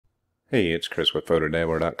Hey, it's Chris with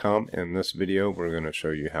PhotoDabbler.com. In this video, we're going to show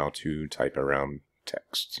you how to type around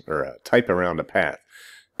text, or type around a path.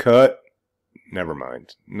 Cut. Never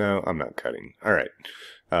mind. No, I'm not cutting. Alright.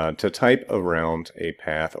 To type around a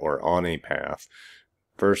path or on a path,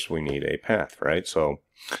 first we need a path, right? So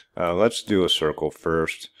let's do a circle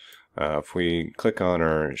first. If we click on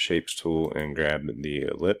our Shapes tool and grab the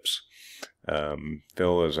ellipse,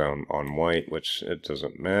 fill is on white, which it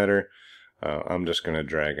doesn't matter. I'm just going to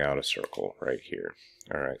drag out a circle right here.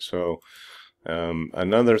 Alright, so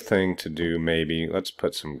another thing to do, maybe, let's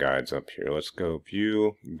put some guides up here. Let's go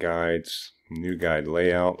View, Guides, New Guide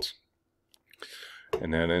Layout.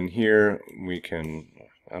 And then in here we can,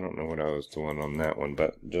 I don't know what I was doing on that one,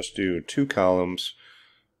 but just do 2 columns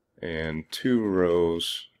and 2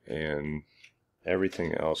 rows and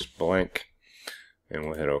everything else blank, and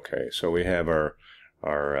we'll hit OK. So we have our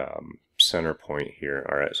center point here.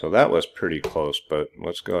 Alright, so that was pretty close, but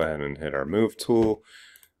let's go ahead and hit our move tool,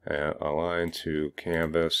 align to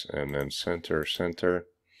canvas, and then center,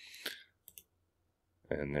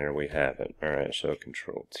 and there we have it. Alright, so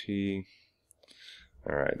Control T.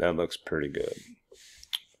 Alright, that looks pretty good.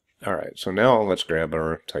 Alright, so now let's grab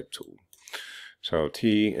our type tool. So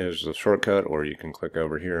T is the shortcut, or you can click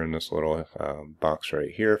over here in this little box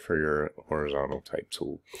right here for your horizontal type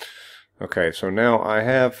tool. Okay, so now I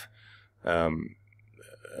have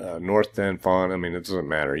North End font. I mean, it doesn't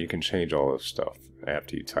matter. You can change all this stuff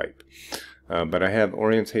after you type. But I have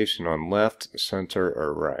orientation on left, center,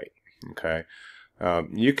 or right. Okay,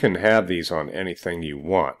 you can have these on anything you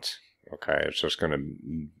want. Okay, it's just going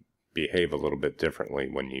to behave a little bit differently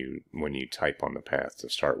when you type on the path to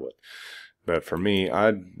start with. But for me,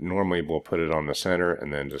 I normally will put it on the center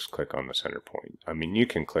and then just click on the center point. I mean, you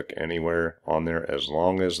can click anywhere on there as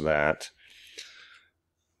long as that,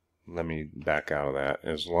 let me back out of that,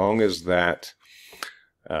 as long as that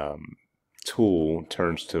tool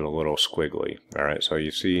turns to the little squiggly. Alright, so you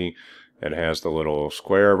see it has the little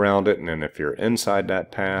square around it, and then if you're inside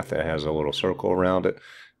that path, it has a little circle around it.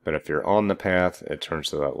 But if you're on the path, it turns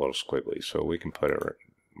to that little squiggly. So we can put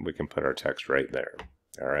our text right there.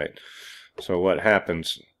 Alright. So what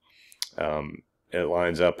happens, it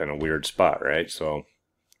lines up in a weird spot, right? So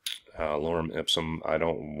lorem ipsum, I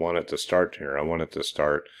don't want it to start here. I want it to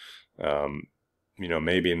start, you know,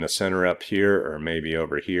 maybe in the center up here, or maybe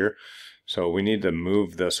over here. So we need to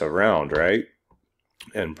move this around, right?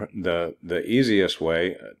 And the easiest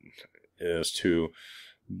way is to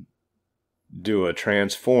do a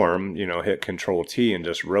transform, you know, hit Control T and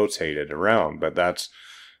just rotate it around, but that's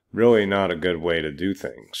really not a good way to do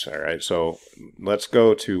things. Alright, so let's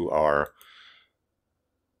go to our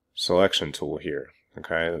selection tool here.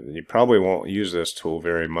 Okay, you probably won't use this tool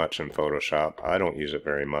very much in Photoshop. I don't use it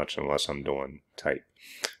very much unless I'm doing type.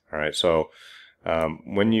 Alright, so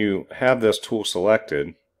when you have this tool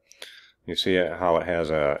selected, you see how it has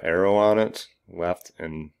an arrow on it, left,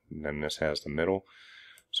 and then this has the middle.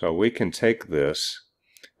 So we can take this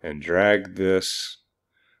and drag this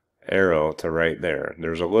arrow to right there.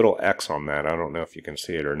 There's a little X on that. I don't know if you can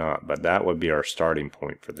see it or not, but that would be our starting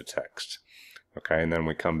point for the text. Okay, and then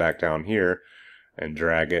we come back down here and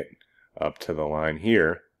drag it up to the line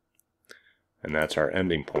here, and that's our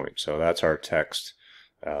ending point. So that's our text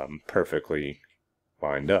perfectly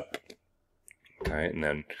lined up. Okay, and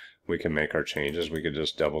then we can make our changes. We could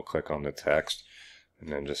just double click on the text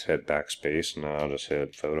and then just hit backspace, and I'll just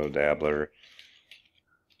hit PhotoDabbler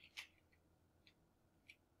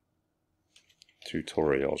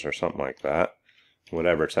tutorials or something like that,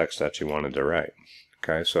 whatever text that you wanted to write.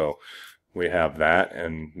 Okay, so we have that,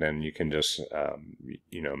 and then you can just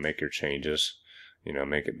you know, make your changes, you know,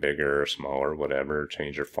 make it bigger or smaller, whatever,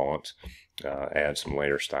 change your font, add some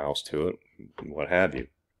layer styles to it, what have you.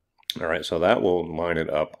 Alright, so that will line it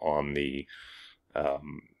up on the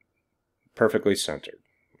perfectly centered.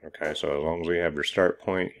 Okay, so as long as we have your start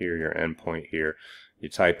point here, your end point here, you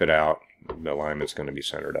type it out, the alignment's going to be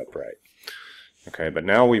centered up right. Okay, but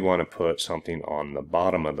now we want to put something on the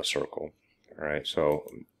bottom of the circle. Alright, so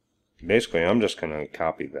basically I'm just going to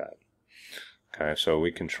copy that. Okay, so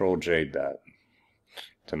we Control J that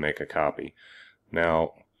to make a copy.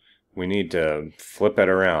 Now we need to flip it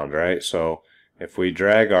around, right? So if we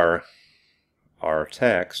drag our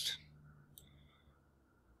text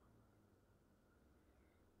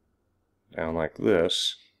down like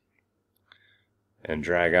this and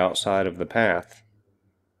drag outside of the path,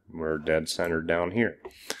 we're dead centered down here.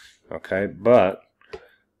 Okay, but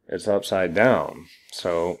it's upside down,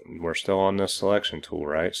 so we're still on this selection tool,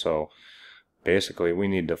 right? So basically we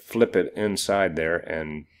need to flip it inside there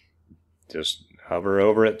and just hover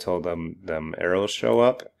over it till them arrows show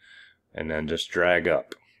up, and then just drag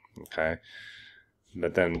up. Okay,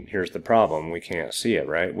 but then here's the problem: we can't see it,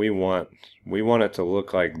 right? We want it to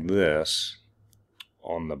look like this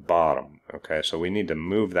on the bottom. Okay, so we need to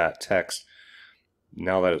move that text.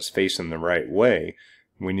 Now that it's facing the right way,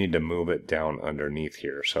 we need to move it down underneath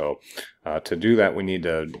here. So to do that, we need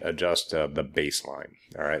to adjust the baseline.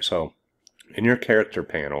 All right, so in your character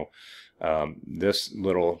panel, this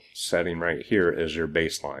little setting right here is your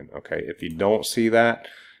baseline. Okay, if you don't see that,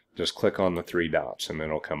 just click on the 3 dots and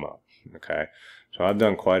it'll come up. Okay, so I've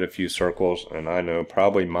done quite a few circles, and I know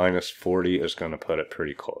probably -40 is going to put it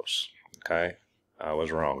pretty close. Okay, I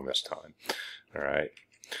was wrong this time. All right,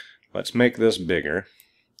 let's make this bigger.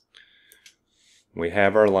 We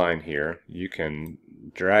have our line here. You can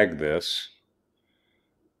drag this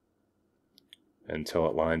until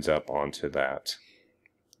it lines up onto that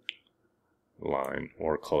line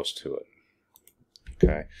or close to it.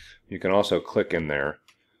 Okay, you can also click in there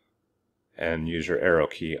and use your arrow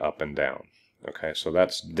key up and down. Okay, so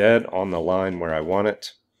that's dead on the line where I want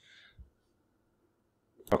it.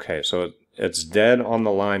 Okay, so it's dead on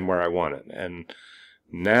the line where I want it, and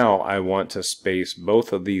now I want to space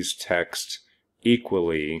both of these texts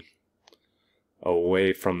equally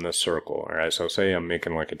away from the circle. Alright, so say I'm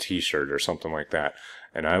making like a t-shirt or something like that,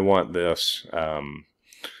 and I want this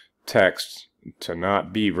text to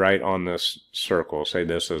not be right on this circle. Say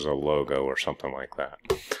this is a logo or something like that.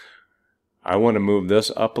 I want to move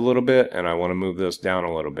this up a little bit, and I want to move this down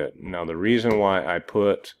a little bit. Now the reason why I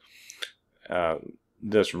put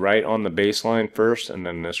this right on the baseline first and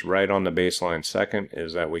then this right on the baseline second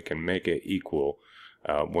is that we can make it equal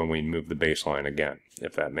when we move the baseline again,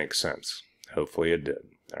 if that makes sense. Hopefully it did.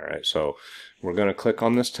 Alright, so we're going to click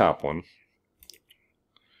on this top one,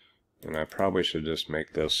 and I probably should just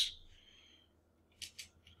make this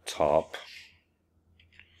top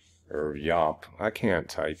or yop. I can't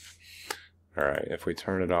type. Alright, if we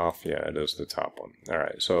turn it off, yeah, it is the top one.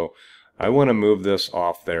 Alright, so I want to move this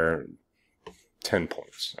off there 10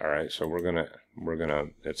 points. Alright, so we're gonna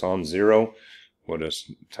it's on 0. We'll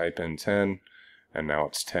just type in 10, and now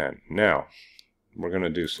it's 10. Now we're gonna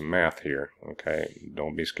do some math here. Okay,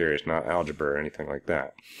 don't be scared, it's not algebra or anything like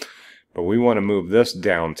that, but we want to move this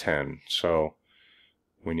down 10, so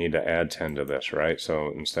we need to add 10 to this, right?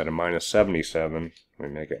 So instead of -77, we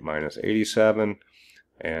make it -87,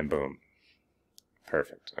 and boom.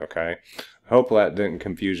 Perfect. Okay, hope that didn't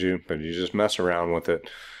confuse you, but you just mess around with it.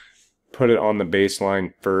 Put it on the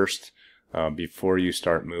baseline first before you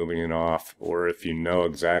start moving it off, or if you know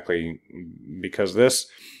exactly, because this,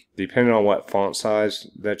 depending on what font size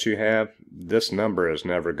that you have, this number is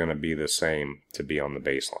never going to be the same to be on the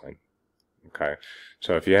baseline. Okay,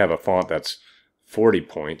 so if you have a font that's 40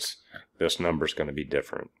 points, this number is going to be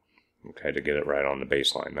different. Okay, to get it right on the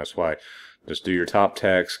baseline. That's why just do your top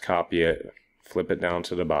text, copy it, flip it down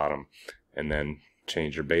to the bottom, and then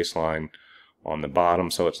change your baseline on the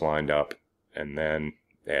bottom so it's lined up, and then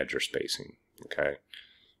add your spacing. Okay,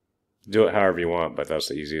 do it however you want, but that's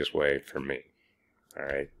the easiest way for me.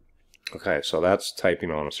 Alright, okay, so that's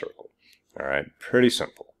typing on a circle. Alright, pretty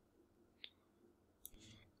simple.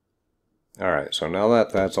 Alright, so now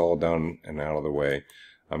that that's all done and out of the way,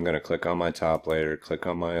 I'm going to click on my top layer, click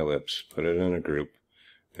on my ellipse, put it in a group,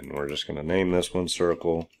 and we're just going to name this one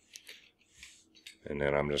circle. And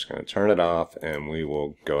then I'm just going to turn it off, and we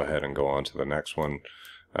will go ahead and go on to the next one,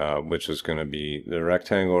 which is going to be the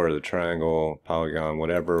rectangle or the triangle, polygon,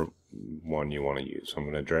 whatever one you want to use. So I'm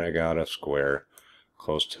going to drag out a square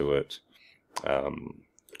close to it,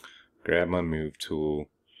 grab my move tool,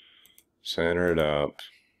 center it up,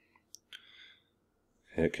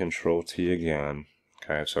 hit Control T again.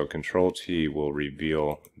 Okay, so Control T will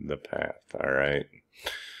reveal the path. Alright.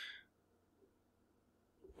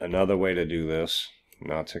 Another way to do this,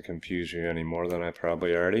 not to confuse you any more than I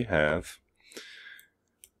probably already have,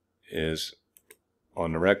 is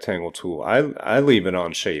on the rectangle tool. I leave it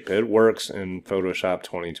on shape. It works in Photoshop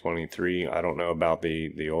 2023. I don't know about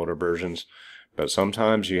the older versions, but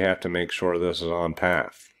sometimes you have to make sure this is on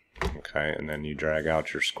path. Okay, and then you drag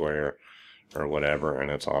out your square or whatever, and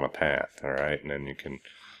it's on a path. All right, and then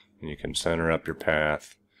you can center up your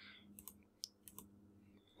path.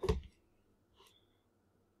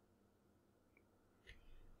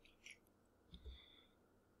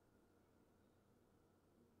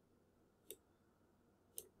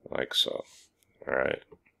 Like so. Alright.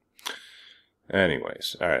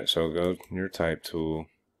 Anyways, alright, so go to your type tool,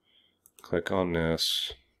 click on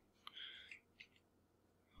this.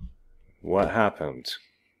 What happened?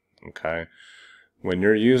 Okay. When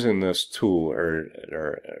you're using this tool or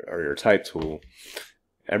your type tool,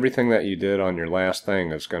 everything that you did on your last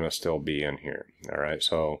thing is going to still be in here. Alright,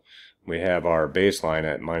 so we have our baseline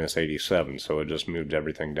at -87, so it just moved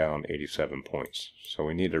everything down 87 points. So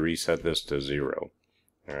we need to reset this to 0.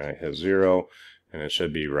 Alright, hit 0, and it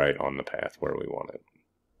should be right on the path where we want it.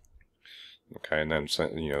 Okay, and then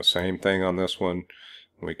same thing on this one.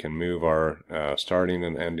 We can move our starting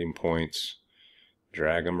and ending points,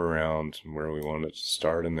 drag them around where we want it to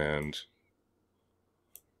start and end.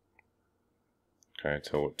 Okay,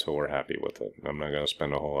 till we're happy with it. I'm not going to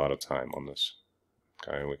spend a whole lot of time on this.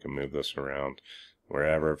 Okay, we can move this around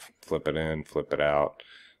wherever, flip it in, flip it out,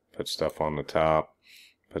 put stuff on the top,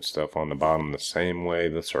 put stuff on the bottom the same way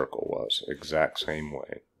the circle was, exact same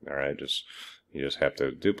way. Alright, you just have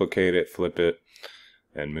to duplicate it, flip it,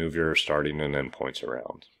 and move your starting and end points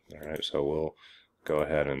around. Alright, so we'll go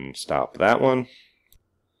ahead and stop that one.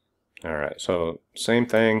 Alright, so same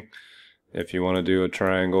thing if you want to do a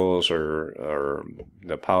triangles or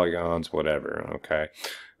the polygons, whatever. Okay,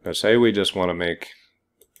 but say we just want to make,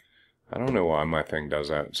 I don't know why my thing does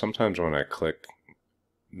that. Sometimes when I click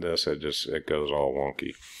this, it goes all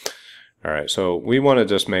wonky. Alright, so we want to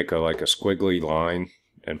just make like a squiggly line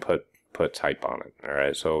and put type on it.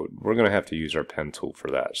 Alright, so we're going to have to use our pen tool for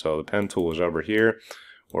that. So the pen tool is over here,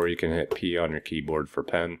 or you can hit P on your keyboard for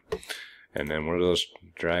pen, and then we'll just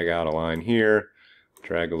drag out a line here,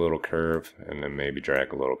 drag a little curve, and then maybe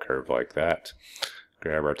drag a little curve like that.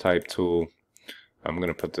 Grab our type tool. I'm going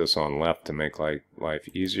to put this on left to make life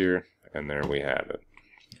easier, and there we have it.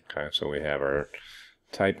 Okay, so we have our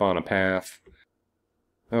type on a path.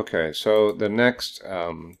 Okay, so the next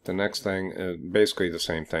thing is basically the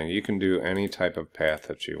same thing. You can do any type of path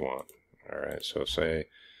that you want. Alright, so say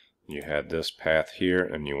you had this path here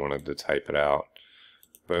and you wanted to type it out.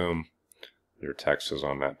 Boom, your text is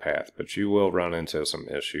on that path. But you will run into some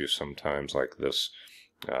issues sometimes, like this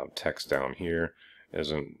text down here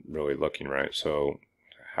isn't really looking right. So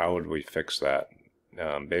how would we fix that?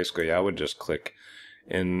 Basically, I would just click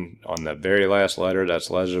in on the very last letter that's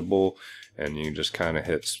legible, and you just kind of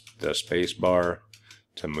hit the space bar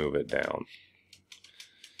to move it down.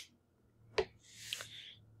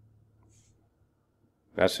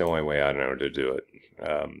 That's the only way I know to do it.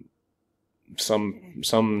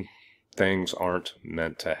 Some things aren't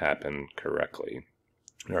meant to happen correctly.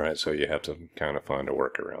 Alright, so you have to kind of find a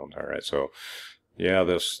workaround. Alright, so yeah,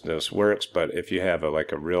 this works, but if you have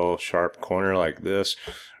like a real sharp corner like this,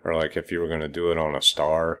 or like if you were going to do it on a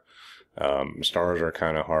star, stars are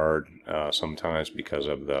kind of hard sometimes because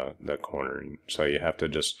of the cornering. So you have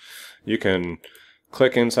to you can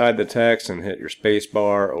click inside the text and hit your space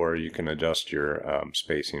bar, or you can adjust your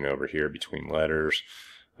spacing over here between letters.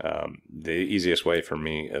 The easiest way for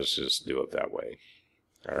me is just do it that way.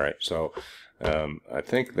 Alright, so I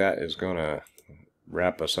think that is going to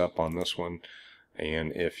wrap us up on this one.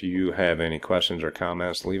 And if you have any questions or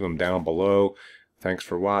comments, leave them down below. Thanks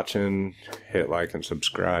for watching. Hit like and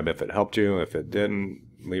subscribe if it helped you. If it didn't,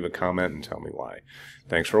 leave a comment and tell me why.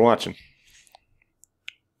 Thanks for watching.